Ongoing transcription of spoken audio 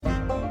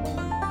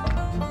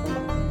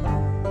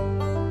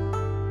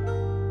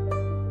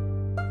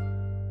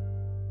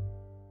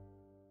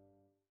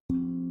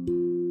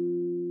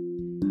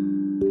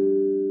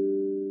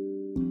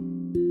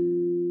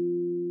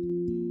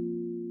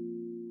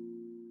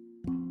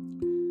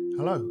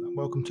Hello and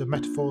welcome to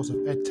Metaphors of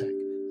EdTech,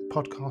 a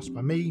podcast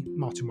by me,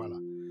 Martin Weller.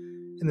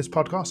 In this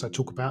podcast I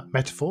talk about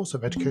metaphors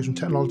of educational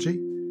technology.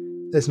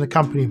 There's an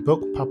accompanying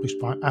book published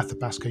by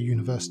Athabasca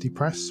University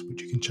Press,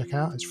 which you can check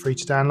out. It's free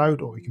to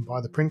download or you can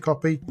buy the print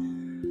copy.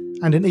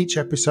 And in each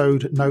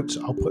episode notes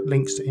I'll put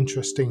links to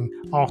interesting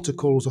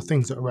articles or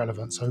things that are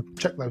relevant, so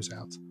check those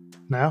out.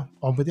 Now,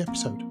 on with the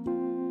episode.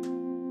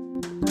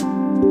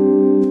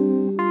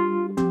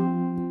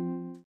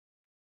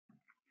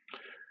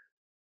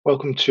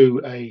 Welcome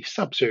to a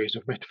sub-series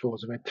of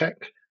Metaphors of EdTech,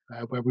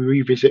 where we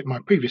revisit my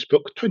previous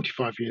book,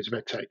 25 Years of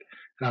EdTech,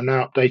 and I'm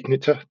now updating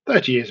it to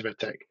 30 Years of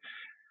EdTech.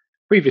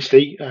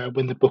 Previously,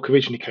 when the book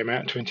originally came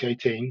out in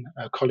 2018,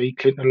 a colleague,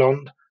 Clinton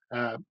Lond,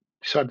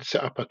 decided to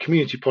set up a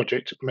community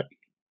project,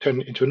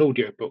 turn it into an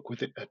audio book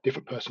with a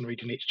different person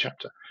reading each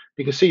chapter.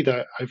 You can see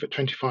that over at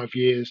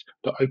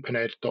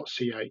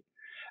 25years.opened.ca.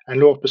 And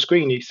Laura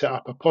Pasquini set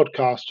up a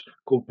podcast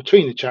called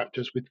Between the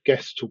Chapters with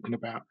guests talking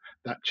about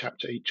that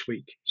chapter each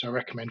week. So I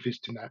recommend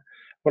visiting that.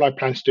 What I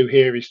plan to do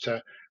here is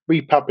to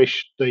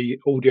republish the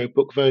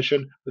audiobook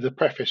version with a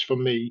preface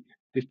from me,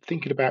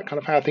 thinking about kind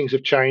of how things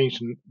have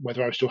changed and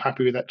whether I was still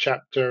happy with that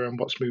chapter and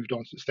what's moved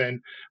on since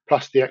then,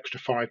 plus the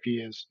extra 5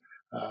 years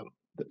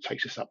that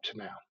takes us up to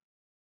now.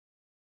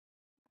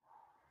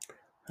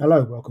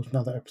 Hello, welcome to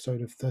another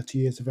episode of 30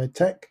 Years of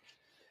EdTech.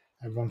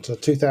 I'm on to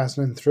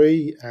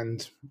 2003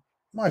 and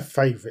my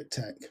favourite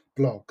tech,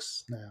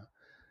 blogs now.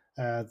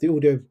 The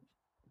audio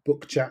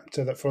book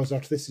chapter that follows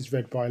after this is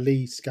read by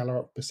Lee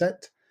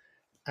Scalarrock-Bissett,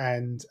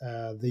 and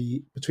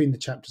the Between the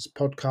Chapters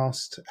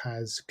podcast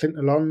has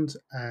Clinton Lond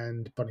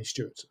and Bonnie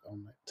Stewart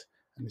on it,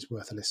 and it's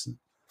worth a listen.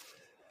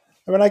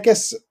 I mean, I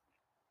guess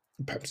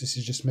perhaps this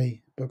is just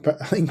me, but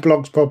I think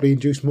blogs probably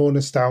induce more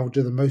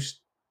nostalgia than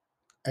most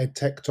ed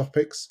tech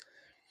topics,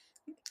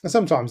 and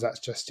sometimes that's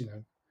just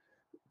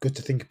good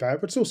to think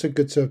about, but it's also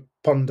good to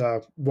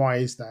ponder why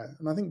is that.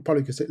 And I think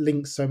probably because it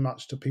links so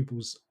much to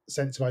people's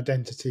sense of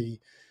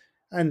identity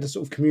and the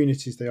sort of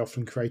communities they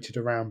often created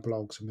around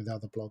blogs and with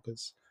other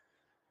bloggers.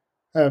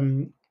 A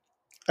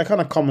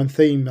kind of common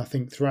theme, I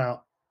think,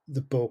 throughout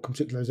the book, in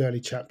particular those early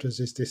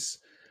chapters, is this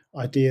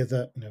idea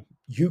that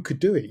you could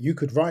do it, you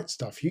could write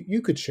stuff,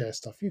 you could share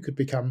stuff, you could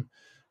become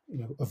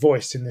a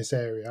voice in this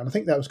area. And I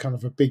think that was kind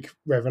of a big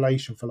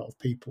revelation for a lot of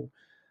people.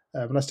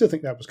 And I still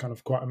think that was kind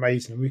of quite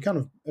amazing. We kind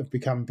of have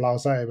become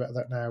blasé about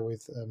that now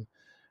with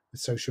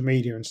social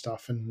media and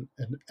stuff, and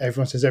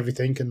everyone says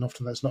everything, and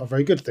often that's not a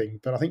very good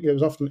thing. But I think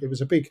it was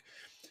a big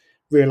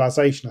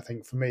realization, I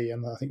think, for me,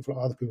 and I think for a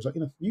lot of other people, it's like,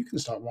 you can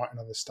start writing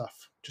on this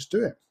stuff, just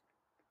do it.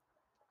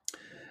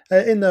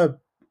 In the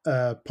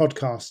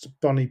podcast,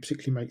 Bonnie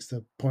particularly makes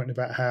the point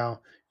about how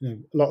a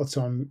lot of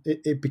the time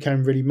it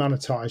became really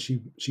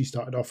monetized. She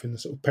started off in the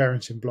sort of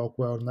parenting blog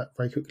world, and that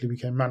very quickly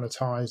became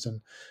monetized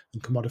and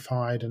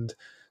commodified, and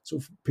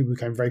sort of people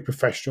became very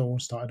professional and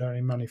started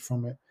earning money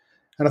from it.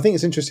 And I think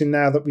it's interesting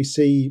now that we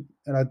see,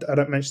 and I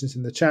don't mention this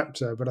in the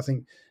chapter, but I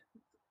think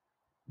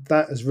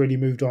that has really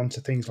moved on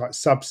to things like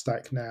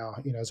Substack now,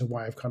 as a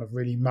way of kind of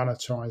really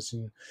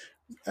monetizing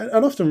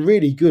and often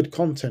really good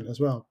content as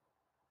well.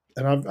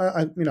 And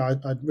I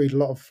read a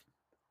lot of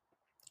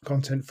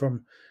content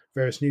from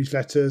various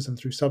newsletters and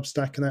through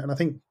Substack and that, and I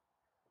think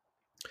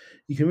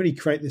you can really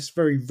create this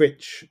very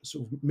rich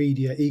sort of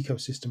media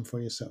ecosystem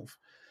for yourself.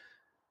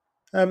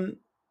 But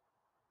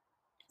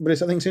I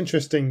think it's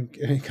interesting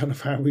kind of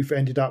how we've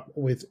ended up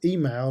with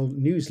email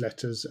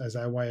newsletters as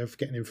our way of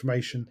getting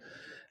information.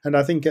 And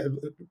I think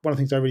one of the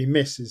things I really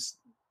miss is,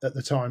 at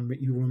the time,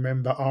 you will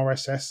remember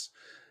RSS.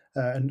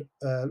 And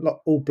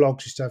all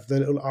blogs used to have the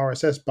little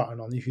RSS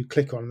button on you could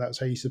click on, and that's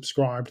how you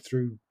subscribed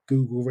through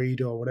Google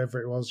Reader or whatever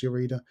it was, your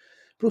reader.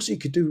 But also you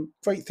could do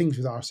great things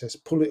with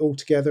RSS, pull it all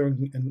together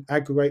and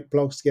aggregate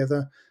blogs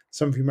together.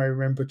 Some of you may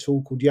remember a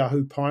tool called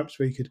Yahoo Pipes,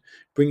 where you could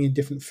bring in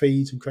different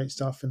feeds and create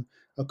stuff. And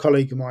a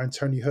colleague of mine,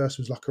 Tony Hurst,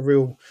 was like a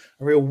real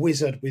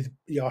wizard with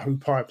Yahoo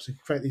Pipes. He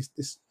could create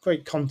this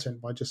great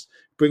content by just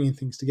bringing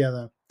things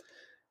together.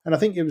 And I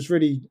think it was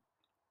really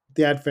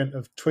the advent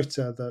of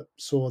Twitter that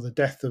saw the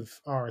death of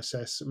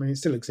RSS. I mean, it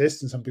still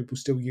exists, and some people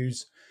still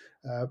use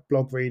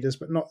blog readers,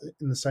 but not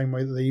in the same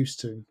way that they used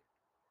to.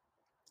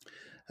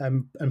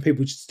 And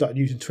people just started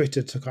using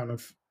Twitter to kind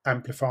of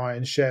amplify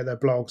and share their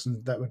blogs,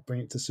 and that would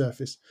bring it to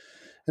surface.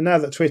 And now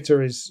that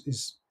Twitter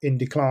is in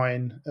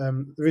decline,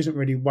 there isn't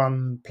really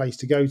one place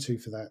to go to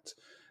for that.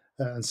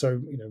 And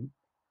so,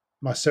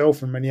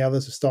 myself and many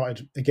others have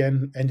started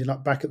again ending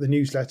up back at the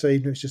newsletter.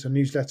 Even if it's just a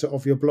newsletter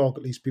of your blog,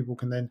 at least people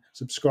can then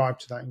subscribe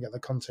to that and get the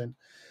content.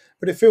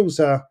 But it feels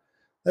that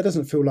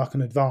doesn't feel like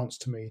an advance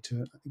to me,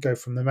 to go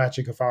from the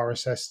magic of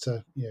RSS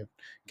to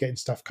getting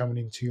stuff coming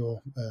into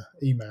your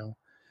email.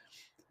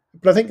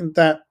 But I think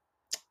that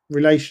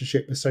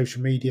relationship with social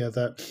media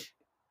that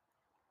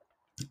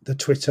the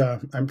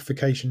Twitter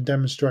amplification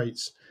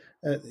demonstrates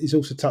is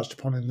also touched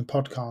upon in the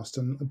podcast.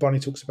 And Bonnie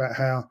talks about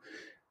how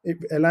it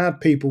allowed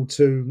people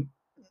to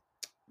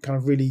kind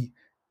of really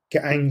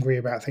get angry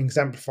about things,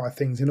 amplify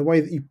things in a way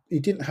that you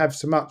didn't have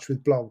so much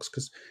with blogs.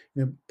 Because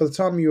by the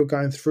time you were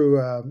going through,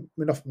 often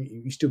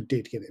you still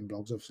did get it in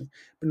blogs, obviously,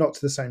 but not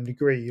to the same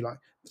degree. Like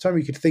the time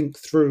you could think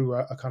through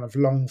a kind of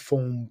long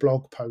form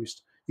blog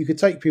post, you could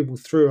take people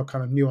through a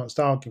kind of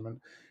nuanced argument,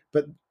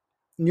 but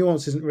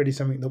nuance isn't really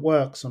something that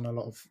works on a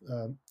lot of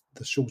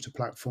the shorter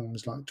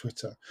platforms like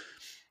Twitter.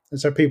 And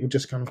so people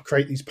just kind of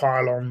create these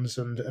pile-ons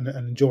and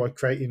enjoy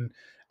creating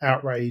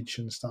outrage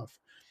and stuff.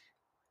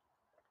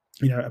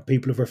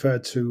 People have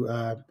referred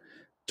to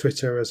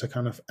Twitter as a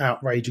kind of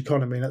outrage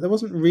economy. Now, that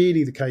wasn't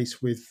really the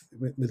case with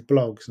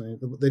blogs.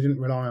 They didn't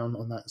rely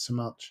on that so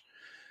much.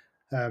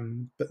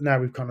 But now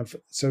we've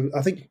so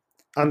I think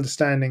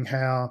understanding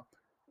how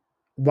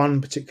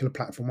one particular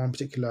platform, one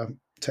particular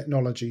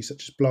technology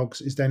such as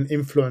blogs is then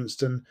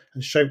influenced and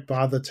shaped by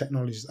other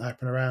technologies that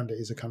happen around it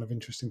is a kind of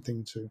interesting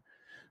thing to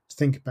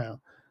think about.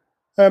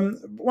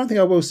 One thing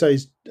I will say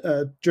is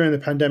during the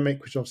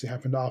pandemic, which obviously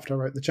happened after I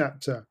wrote the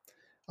chapter,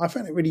 I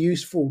found it really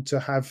useful to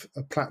have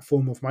a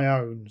platform of my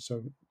own,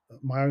 so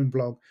my own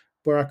blog,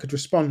 where I could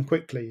respond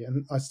quickly.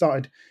 And I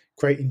started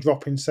creating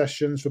drop-in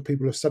sessions for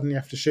people who suddenly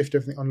have to shift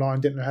everything online,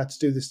 didn't know how to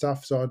do this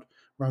stuff. So I'd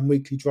run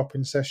weekly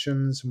drop-in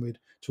sessions and we'd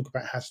talk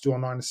about how to do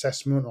online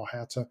assessment or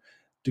how to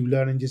do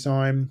learning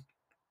design.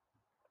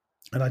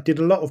 And I did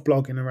a lot of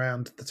blogging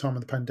around the time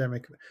of the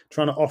pandemic,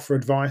 trying to offer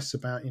advice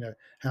about,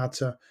 how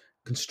to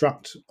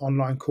construct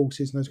online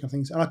courses and those kind of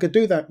things. And I could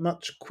do that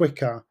much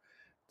quicker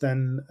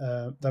than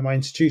my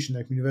institution,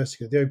 the Open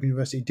University. The Open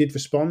University did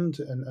respond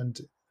and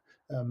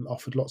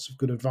offered lots of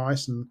good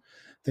advice and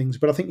things.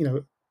 But I think,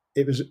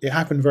 it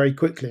happened very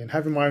quickly. And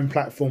having my own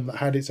platform that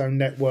had its own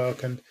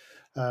network and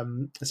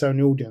its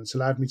own audience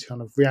allowed me to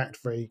kind of react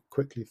very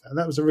quickly. And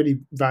that was a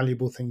really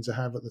valuable thing to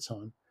have at the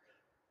time.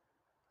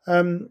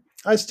 They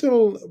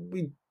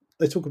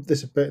talk about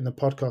this a bit in the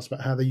podcast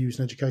about how they use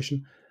in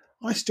education.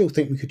 I still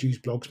think we could use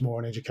blogs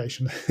more in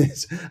education,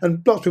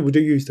 and lots of people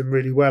do use them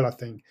really well, I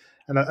think.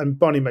 And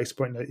Bonnie makes a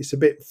point that it's a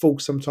bit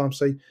false sometimes.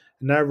 Say,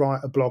 now write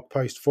a blog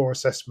post for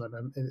assessment,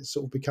 and it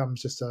sort of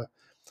becomes just a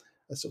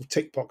sort of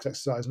tick box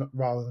exercise,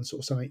 rather than sort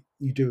of something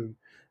you do.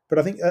 But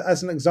I think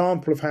as an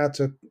example of how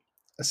to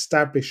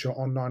establish your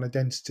online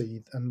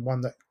identity and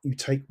one that you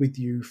take with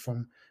you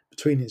from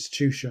between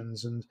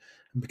institutions and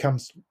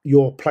becomes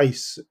your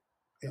place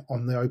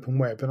on the open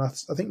web. And I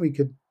think we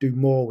could do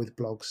more with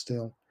blogs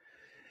still.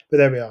 But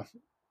there we are.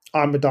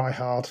 I'm a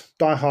diehard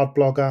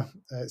blogger.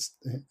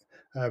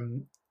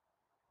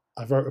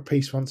 I wrote a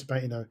piece once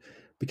about,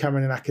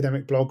 becoming an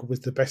academic blogger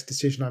was the best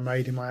decision I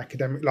made in my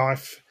academic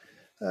life.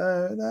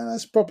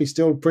 That's probably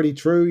still pretty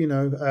true,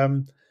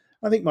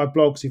 I think my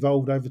blog's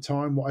evolved over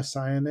time, what I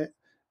say in it,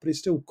 but it's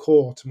still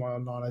core to my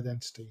online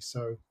identity.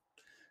 So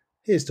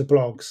here's to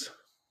blogs.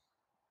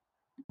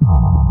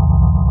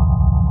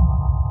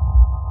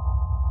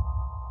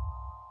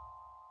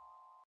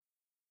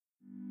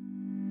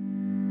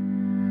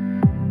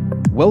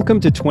 Welcome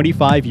to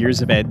 25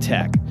 Years of Ed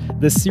Tech,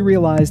 the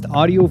serialized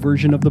audio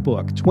version of the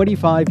book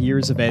 25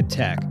 Years of Ed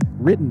Tech,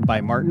 written by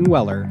Martin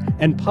Weller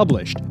and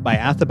published by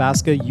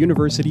Athabasca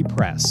University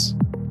Press.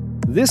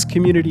 This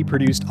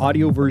community-produced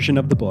audio version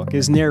of the book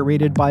is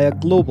narrated by a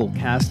global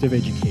cast of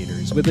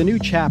educators with a new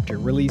chapter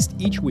released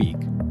each week.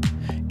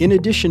 In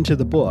addition to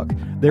the book,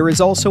 there is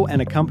also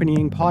an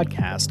accompanying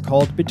podcast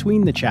called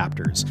Between the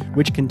Chapters,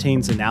 which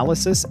contains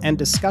analysis and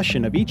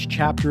discussion of each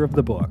chapter of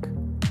the book.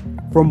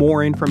 For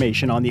more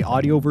information on the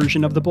audio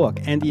version of the book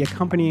and the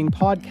accompanying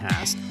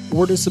podcast,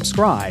 or to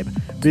subscribe,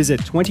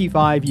 visit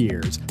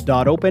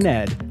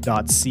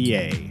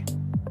 25years.opened.ca.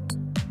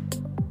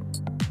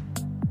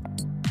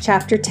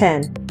 Chapter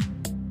 10,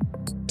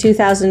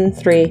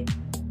 2003,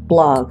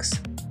 Blogs.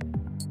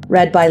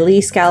 Read by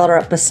Lee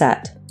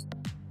Scallarup-Bassett.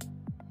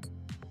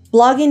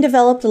 Blogging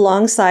developed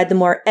alongside the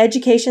more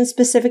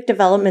education-specific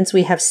developments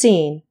we have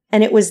seen,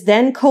 and it was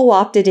then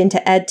co-opted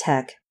into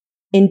EdTech.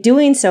 In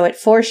doing so, it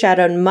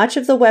foreshadowed much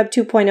of the Web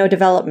 2.0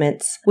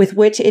 developments with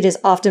which it is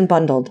often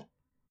bundled.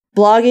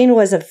 Blogging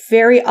was a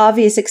very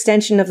obvious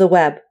extension of the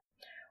web.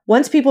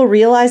 Once people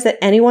realized that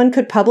anyone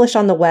could publish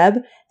on the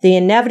web, they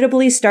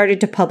inevitably started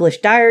to publish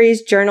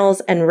diaries, journals,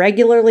 and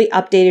regularly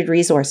updated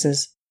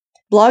resources.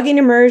 Blogging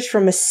emerged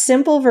from a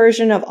simple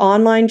version of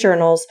online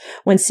journals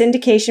when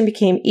syndication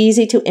became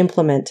easy to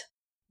implement.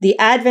 The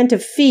advent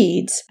of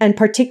feeds, and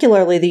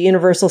particularly the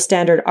universal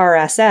standard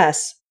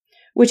RSS,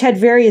 which had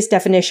various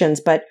definitions,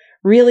 but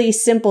really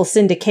simple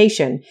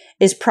syndication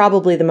is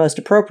probably the most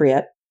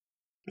appropriate,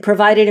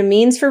 provided a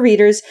means for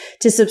readers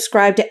to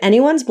subscribe to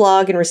anyone's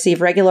blog and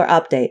receive regular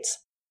updates.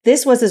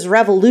 This was as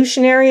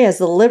revolutionary as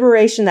the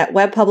liberation that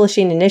web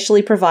publishing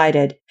initially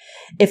provided.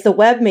 If the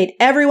web made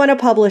everyone a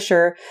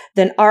publisher,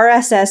 then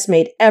RSS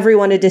made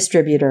everyone a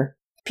distributor.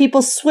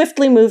 People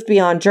swiftly moved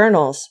beyond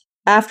journals.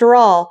 After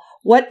all,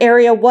 what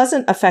area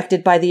wasn't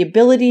affected by the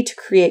ability to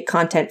create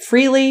content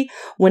freely,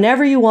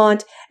 whenever you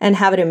want, and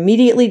have it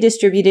immediately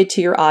distributed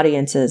to your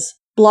audiences?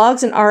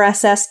 Blogs and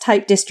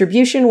RSS-type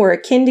distribution were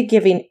akin to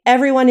giving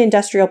everyone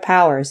industrial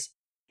powers.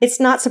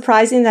 It's not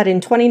surprising that in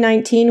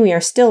 2019 we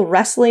are still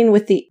wrestling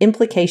with the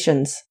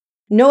implications.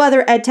 No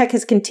other edtech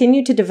has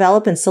continued to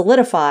develop and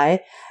solidify,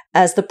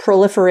 as the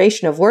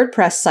proliferation of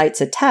WordPress sites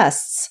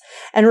attests,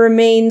 and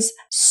remains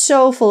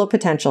so full of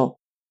potential.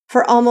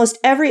 For almost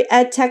every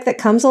edtech that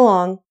comes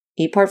along,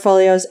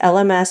 ePortfolios,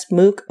 LMS,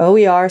 MOOC,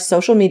 OER,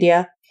 social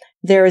media,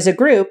 there is a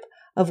group,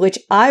 of which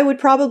I would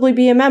probably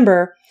be a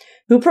member,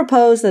 who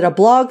propose that a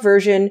blog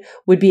version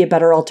would be a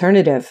better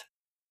alternative.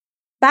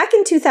 Back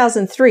in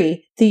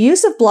 2003, the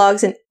use of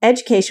blogs in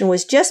education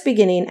was just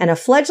beginning and a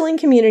fledgling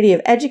community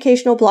of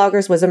educational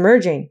bloggers was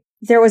emerging.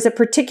 There was a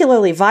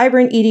particularly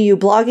vibrant EDU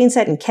blogging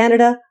set in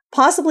Canada,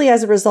 possibly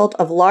as a result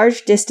of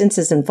large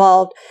distances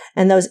involved,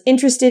 and those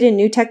interested in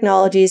new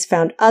technologies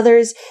found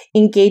others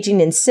engaging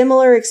in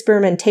similar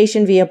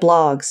experimentation via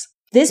blogs.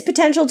 This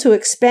potential to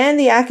expand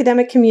the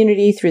academic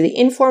community through the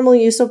informal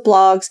use of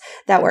blogs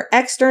that were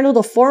external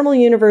to formal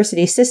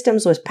university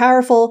systems was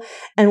powerful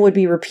and would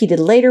be repeated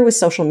later with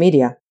social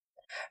media.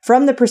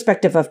 From the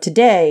perspective of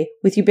today,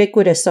 with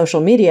ubiquitous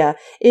social media,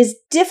 it is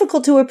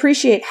difficult to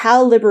appreciate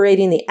how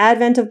liberating the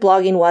advent of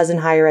blogging was in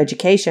higher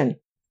education.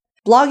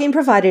 Blogging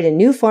provided a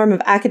new form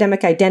of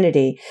academic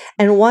identity,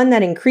 and one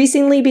that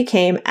increasingly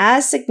became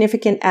as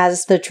significant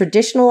as the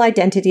traditional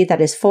identity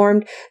that is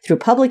formed through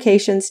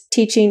publications,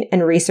 teaching,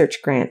 and research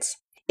grants.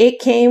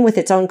 It came with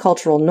its own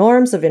cultural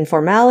norms of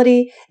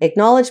informality,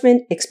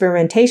 acknowledgement,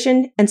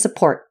 experimentation, and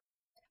support.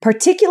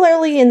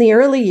 Particularly in the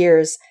early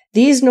years,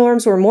 these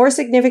norms were more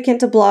significant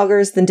to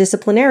bloggers than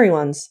disciplinary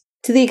ones,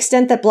 to the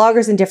extent that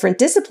bloggers in different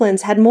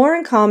disciplines had more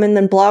in common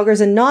than bloggers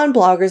and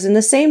non-bloggers in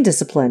the same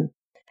discipline.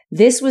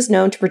 This was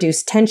known to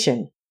produce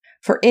tension.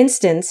 For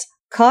instance,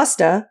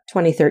 Costa,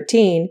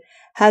 2013,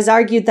 has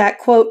argued that,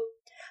 quote,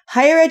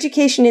 higher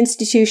education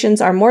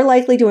institutions are more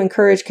likely to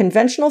encourage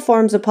conventional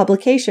forms of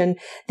publication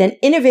than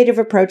innovative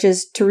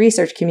approaches to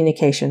research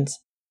communications,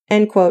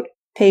 end quote,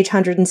 page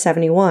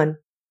 171.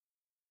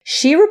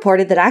 She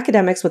reported that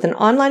academics with an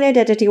online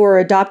identity were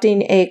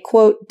adopting a,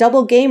 quote,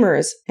 double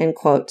gamers, end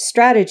quote,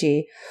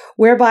 strategy,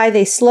 whereby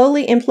they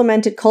slowly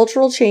implemented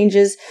cultural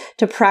changes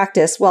to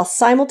practice while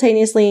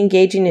simultaneously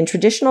engaging in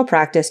traditional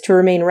practice to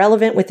remain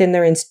relevant within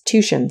their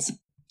institutions.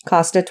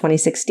 Costa,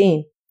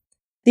 2016.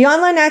 The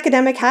online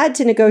academic had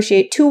to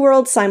negotiate two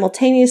worlds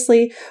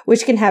simultaneously,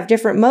 which can have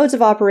different modes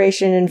of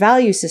operation and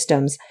value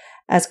systems.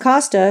 As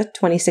Costa,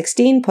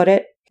 2016, put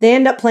it, they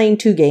end up playing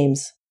two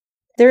games.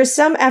 There is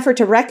some effort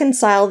to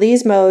reconcile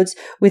these modes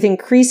with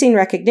increasing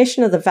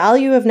recognition of the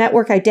value of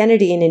network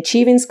identity in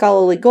achieving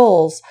scholarly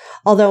goals,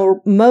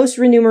 although most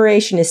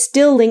remuneration is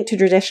still linked to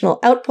traditional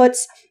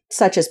outputs,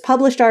 such as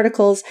published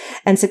articles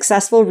and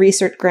successful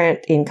research grant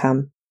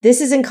income. This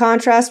is in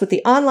contrast with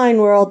the online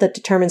world that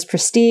determines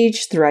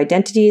prestige through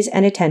identities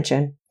and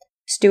attention.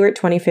 Stewart,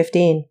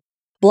 2015.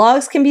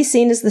 Blogs can be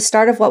seen as the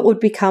start of what would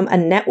become a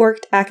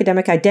networked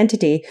academic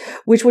identity,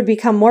 which would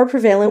become more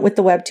prevalent with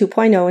the Web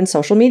 2.0 and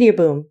social media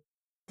boom.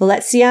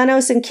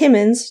 Valencianos and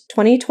Kimmins,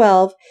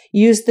 2012,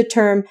 used the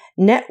term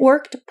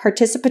Networked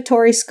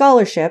Participatory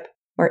Scholarship,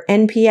 or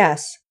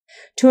NPS,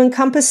 to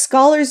encompass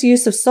scholars'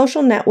 use of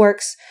social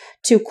networks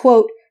to,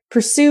 quote,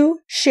 pursue,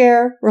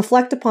 share,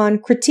 reflect upon,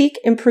 critique,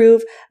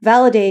 improve,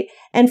 validate,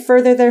 and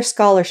further their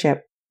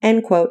scholarship,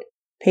 end quote,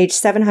 page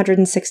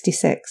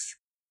 766.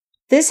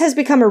 This has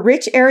become a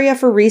rich area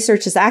for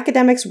research as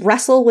academics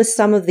wrestle with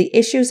some of the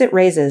issues it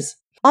raises.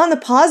 On the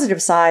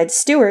positive side,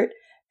 Stewart,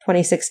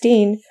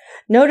 2016,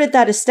 noted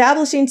that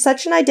establishing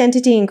such an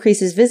identity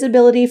increases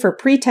visibility for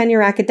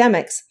pre-tenure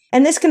academics,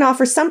 and this can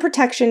offer some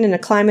protection in a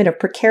climate of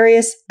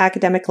precarious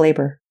academic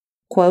labor.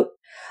 Quote,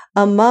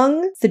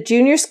 among the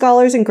junior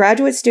scholars and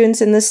graduate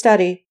students in this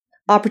study,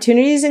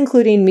 opportunities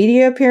including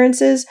media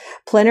appearances,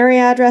 plenary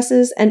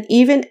addresses, and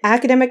even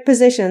academic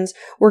positions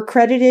were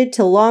credited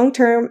to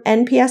long-term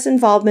NPS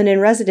involvement in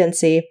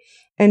residency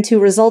and to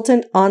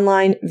resultant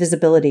online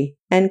visibility,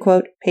 end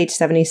quote, page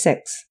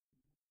 76.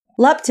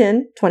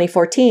 Lupton,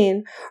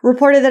 2014,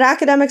 reported that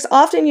academics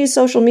often use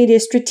social media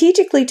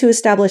strategically to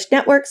establish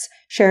networks,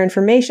 share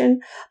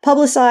information,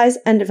 publicize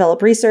and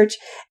develop research,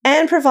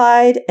 and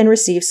provide and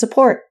receive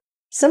support.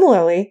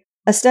 Similarly,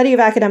 a study of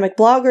academic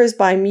bloggers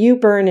by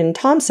Mewburn and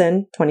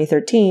Thompson,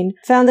 2013,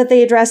 found that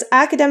they address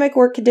academic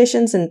work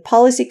conditions and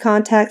policy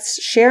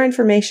contexts, share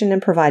information,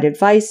 and provide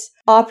advice,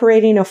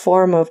 operating a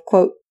form of,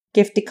 quote,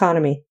 gift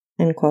economy,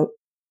 end quote.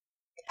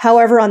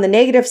 However, on the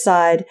negative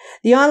side,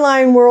 the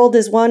online world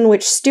is one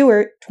which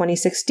Stewart,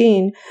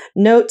 2016,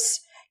 notes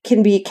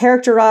can be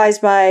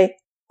characterized by,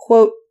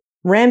 quote,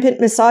 rampant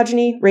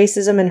misogyny,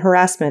 racism, and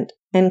harassment,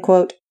 end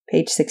quote,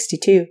 page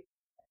 62.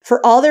 For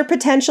all their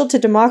potential to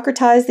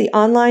democratize the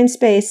online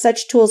space,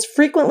 such tools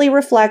frequently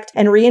reflect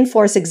and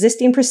reinforce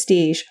existing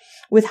prestige,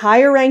 with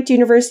higher-ranked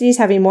universities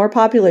having more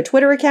popular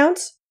Twitter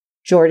accounts,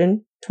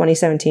 Jordan,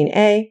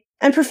 2017a,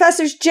 and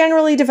professors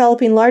generally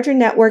developing larger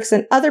networks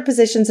and other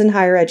positions in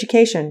higher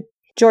education,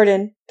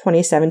 Jordan,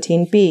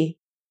 2017b.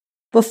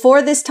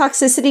 Before this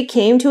toxicity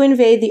came to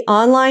invade the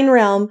online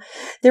realm,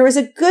 there was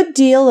a good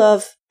deal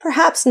of,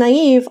 perhaps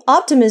naive,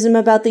 optimism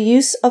about the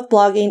use of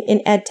blogging in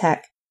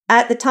edtech.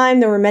 At the time,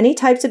 there were many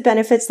types of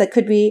benefits that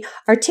could be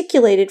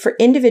articulated for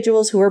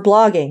individuals who were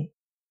blogging.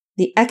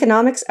 The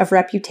economics of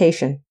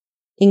reputation.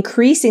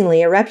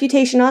 Increasingly, a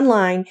reputation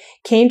online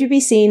came to be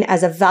seen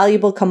as a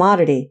valuable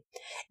commodity.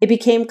 It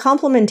became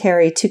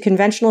complementary to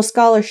conventional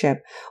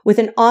scholarship, with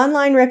an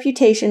online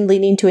reputation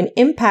leading to an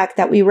impact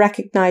that we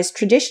recognized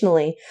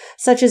traditionally,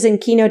 such as in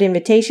keynote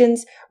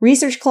invitations,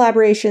 research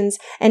collaborations,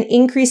 and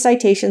increased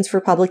citations for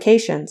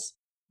publications.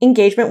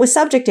 Engagement with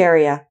subject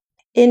area.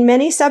 In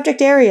many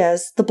subject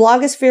areas, the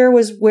blogosphere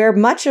was where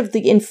much of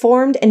the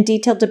informed and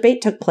detailed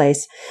debate took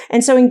place,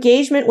 and so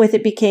engagement with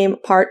it became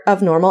part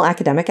of normal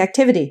academic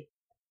activity.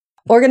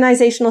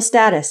 Organizational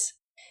status.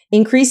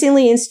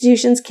 Increasingly,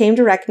 institutions came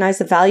to recognize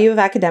the value of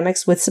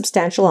academics with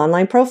substantial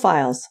online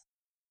profiles.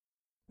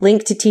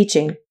 Link to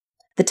teaching.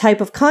 The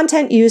type of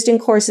content used in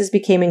courses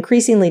became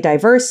increasingly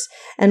diverse,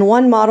 and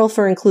one model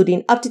for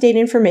including up-to-date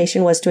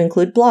information was to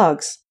include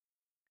blogs.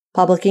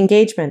 Public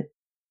engagement.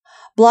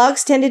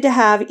 Blogs tended to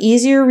have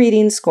easier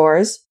reading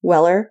scores,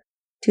 Weller,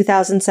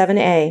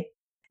 2007a,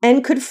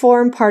 and could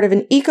form part of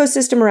an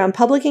ecosystem around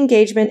public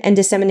engagement and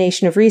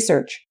dissemination of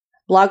research.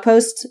 Blog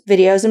posts,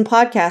 videos, and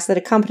podcasts that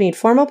accompanied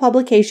formal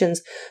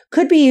publications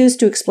could be used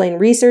to explain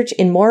research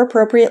in more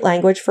appropriate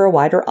language for a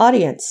wider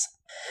audience.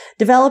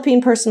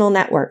 Developing personal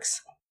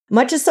networks.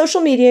 Much as social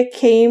media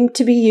came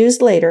to be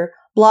used later,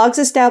 blogs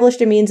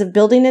established a means of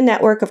building a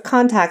network of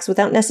contacts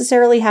without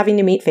necessarily having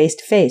to meet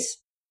face-to-face.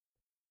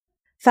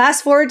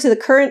 Fast forward to the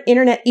current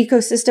internet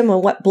ecosystem,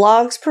 and what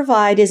blogs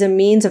provide is a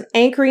means of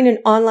anchoring an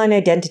online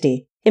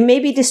identity. It may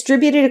be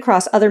distributed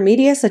across other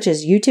media such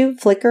as YouTube,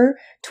 Flickr,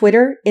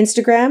 Twitter,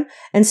 Instagram,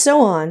 and so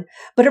on,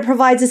 but it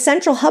provides a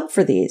central hub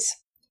for these.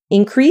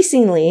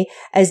 Increasingly,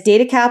 as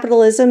data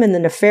capitalism and the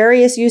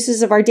nefarious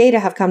uses of our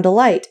data have come to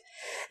light,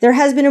 there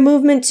has been a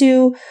movement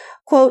to,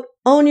 quote,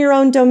 own your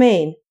own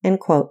domain, end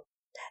quote.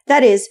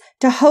 That is,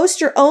 to host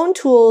your own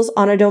tools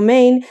on a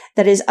domain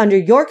that is under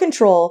your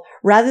control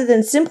rather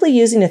than simply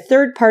using a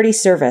third-party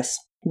service.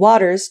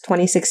 Waters,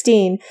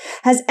 2016,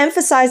 has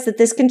emphasized that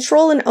this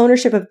control and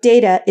ownership of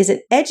data is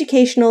an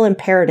educational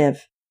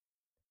imperative.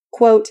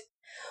 Quote,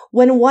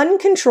 when one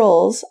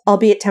controls,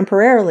 albeit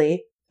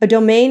temporarily, a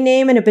domain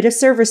name and a bit of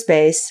server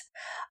space,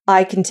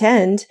 I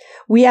contend,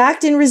 we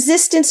act in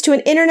resistance to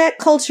an internet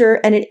culture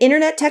and an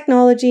internet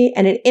technology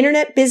and an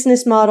internet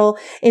business model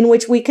in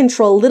which we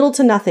control little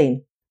to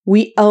nothing.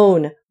 We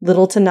own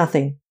little to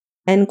nothing.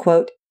 End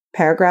quote.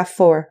 Paragraph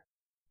 4.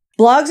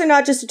 Blogs are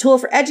not just a tool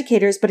for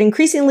educators, but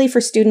increasingly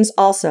for students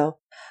also.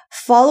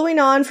 Following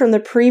on from the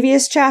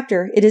previous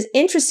chapter, it is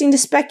interesting to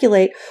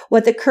speculate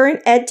what the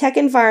current EdTech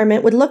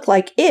environment would look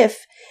like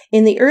if,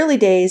 in the early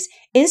days,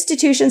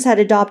 institutions had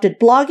adopted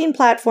blogging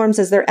platforms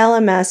as their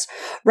LMS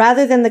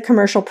rather than the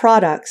commercial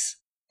products.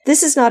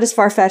 This is not as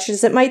far-fetched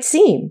as it might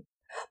seem.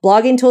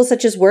 Blogging tools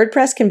such as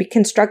WordPress can be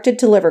constructed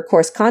to deliver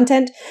course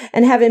content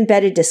and have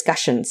embedded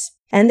discussions.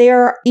 And they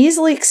are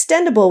easily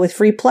extendable with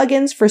free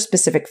plugins for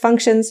specific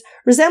functions,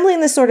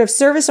 resembling the sort of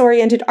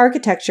service-oriented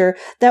architecture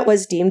that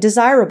was deemed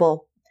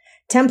desirable.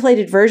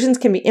 Templated versions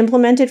can be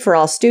implemented for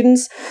all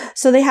students,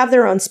 so they have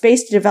their own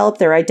space to develop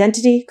their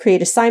identity,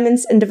 create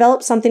assignments, and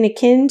develop something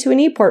akin to an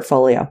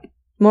e-portfolio.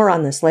 More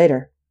on this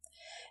later.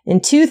 In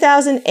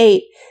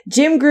 2008,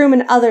 Jim Groom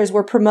and others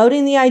were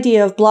promoting the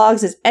idea of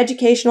blogs as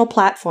educational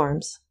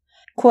platforms.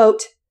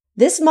 Quote,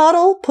 this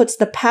model puts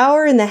the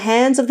power in the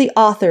hands of the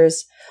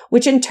authors,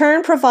 which in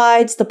turn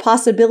provides the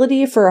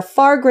possibility for a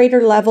far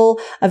greater level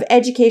of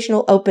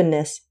educational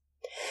openness.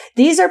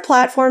 These are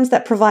platforms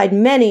that provide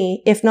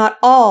many, if not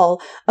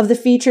all, of the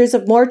features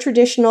of more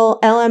traditional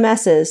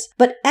LMSs,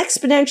 but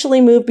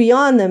exponentially move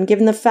beyond them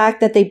given the fact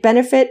that they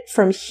benefit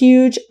from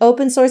huge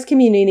open source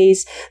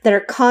communities that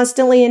are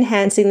constantly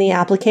enhancing the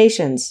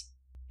applications.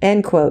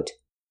 End quote.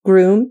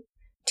 Groom,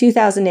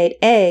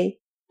 2008a,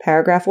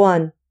 paragraph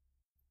 1.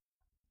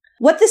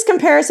 What this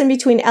comparison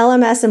between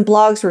LMS and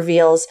blogs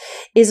reveals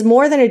is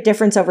more than a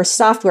difference over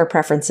software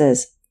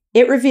preferences.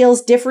 It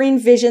reveals differing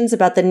visions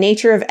about the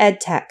nature of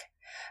EdTech.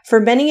 For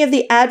many of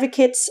the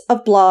advocates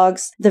of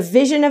blogs, the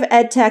vision of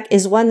EdTech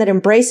is one that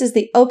embraces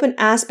the open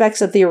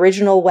aspects of the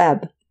original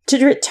web.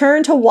 To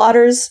return to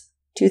Waters'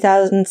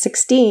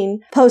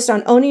 2016 post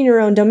on owning your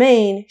own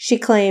domain, she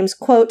claims,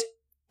 quote,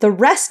 the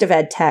rest of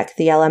EdTech,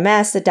 the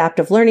LMS,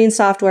 adaptive learning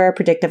software,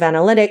 predictive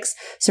analytics,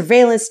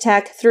 surveillance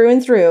tech, through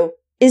and through,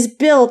 is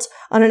built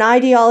on an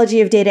ideology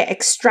of data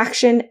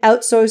extraction,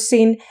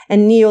 outsourcing,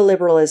 and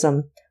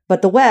neoliberalism.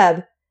 But the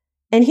web,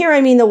 and here I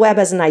mean the web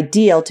as an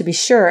ideal, to be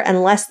sure,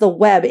 unless the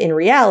web in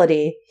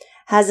reality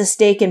has a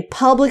stake in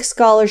public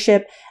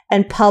scholarship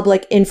and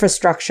public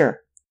infrastructure.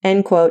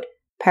 End quote,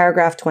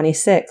 paragraph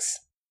 26.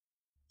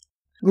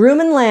 Groom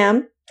and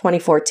Lamb,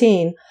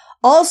 2014,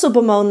 also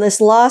bemoan this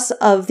loss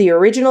of the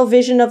original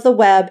vision of the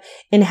web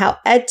in how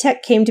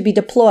EdTech came to be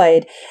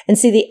deployed and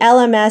see the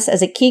LMS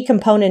as a key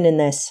component in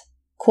this.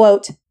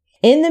 Quote,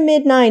 in the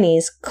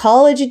mid-90s,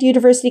 college and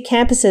university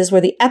campuses were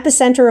the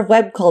epicenter of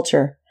web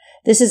culture.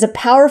 This is a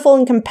powerful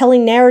and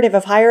compelling narrative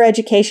of higher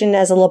education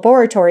as a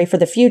laboratory for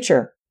the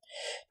future.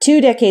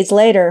 2 decades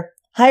later,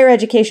 higher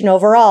education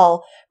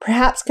overall,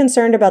 perhaps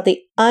concerned about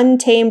the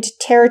untamed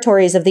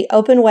territories of the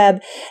open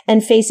web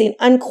and facing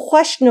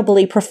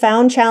unquestionably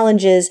profound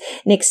challenges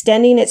in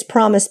extending its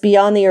promise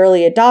beyond the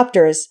early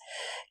adopters,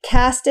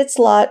 cast its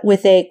lot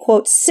with a,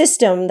 quote,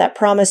 system that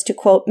promised to,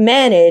 quote,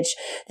 manage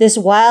this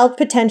wild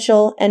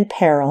potential and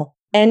peril,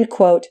 end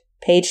quote,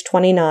 page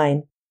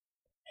 29.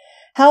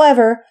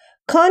 However,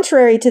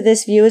 contrary to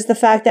this view is the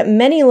fact that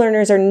many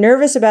learners are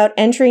nervous about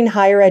entering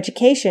higher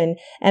education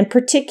and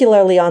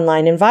particularly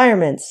online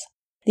environments.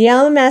 The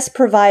LMS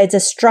provides a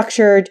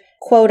structured,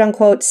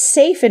 quote-unquote,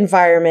 safe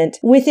environment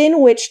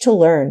within which to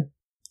learn.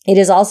 It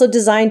is also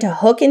designed to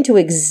hook into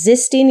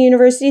existing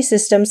university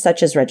systems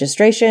such as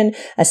registration,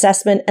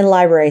 assessment, and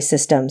library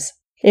systems.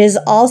 It is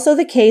also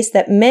the case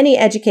that many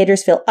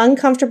educators feel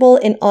uncomfortable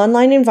in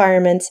online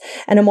environments,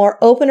 and a more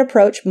open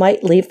approach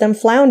might leave them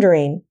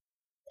floundering.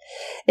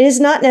 It is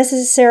not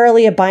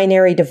necessarily a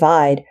binary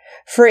divide.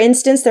 For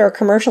instance, there are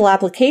commercial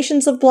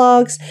applications of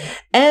blogs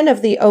and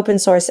of the open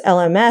source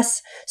LMS,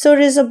 so it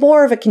is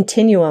more of a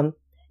continuum.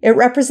 It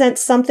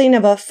represents something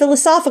of a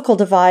philosophical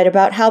divide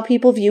about how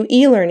people view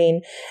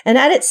e-learning, and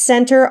at its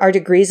center are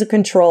degrees of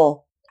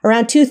control.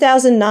 Around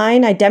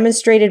 2009, I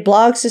demonstrated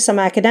blogs to some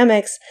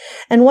academics,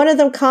 and one of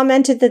them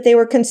commented that they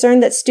were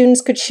concerned that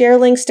students could share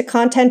links to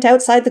content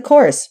outside the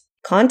course,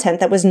 content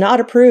that was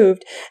not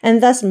approved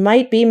and thus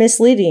might be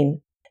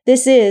misleading.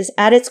 This is,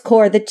 at its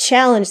core, the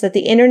challenge that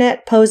the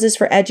internet poses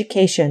for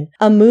education,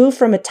 a move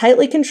from a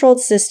tightly controlled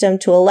system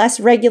to a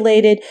less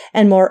regulated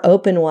and more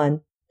open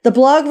one. The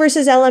blog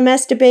versus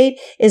LMS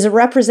debate is a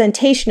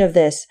representation of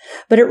this,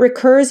 but it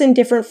recurs in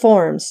different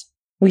forms.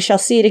 We shall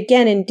see it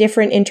again in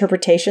different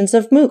interpretations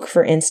of MOOC,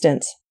 for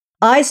instance.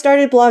 I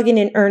started blogging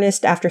in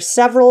earnest after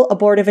several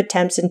abortive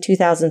attempts in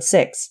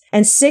 2006,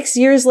 and 6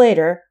 years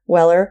later,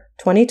 Weller,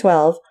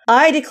 2012,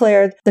 I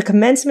declared the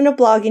commencement of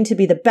blogging to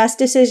be the best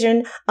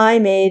decision I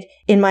made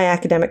in my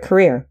academic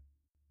career.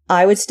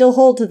 I would still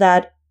hold to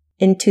that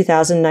in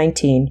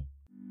 2019.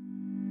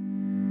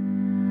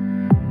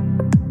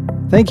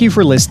 Thank you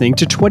for listening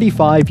to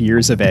 25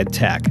 Years of Ed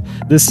Tech,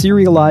 the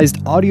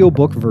serialized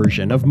audiobook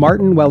version of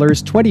Martin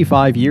Weller's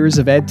 25 Years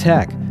of Ed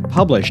Tech,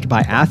 published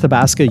by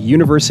Athabasca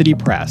University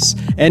Press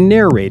and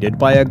narrated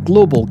by a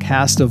global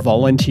cast of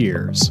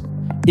volunteers.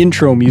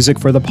 Intro music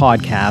for the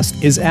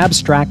podcast is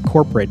Abstract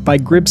Corporate by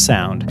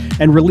Gribsound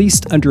and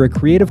released under a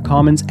Creative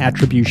Commons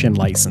Attribution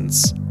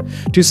license.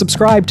 To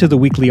subscribe to the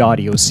weekly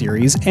audio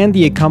series and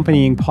the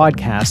accompanying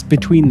podcast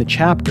between the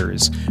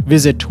chapters,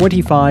 visit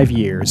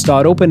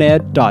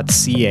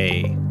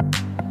 25years.opened.ca.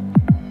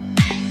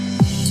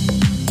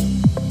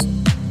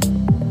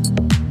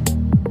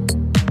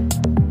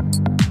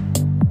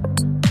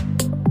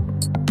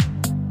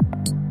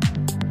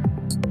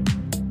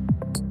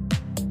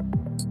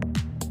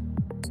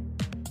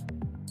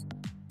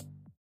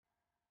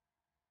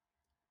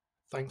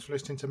 Thanks for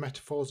listening to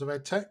Metaphors of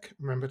EdTech.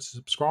 Remember to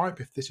subscribe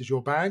if this is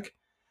your bag,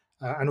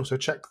 and also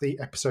check the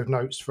episode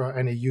notes for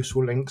any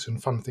useful links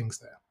and fun things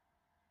there.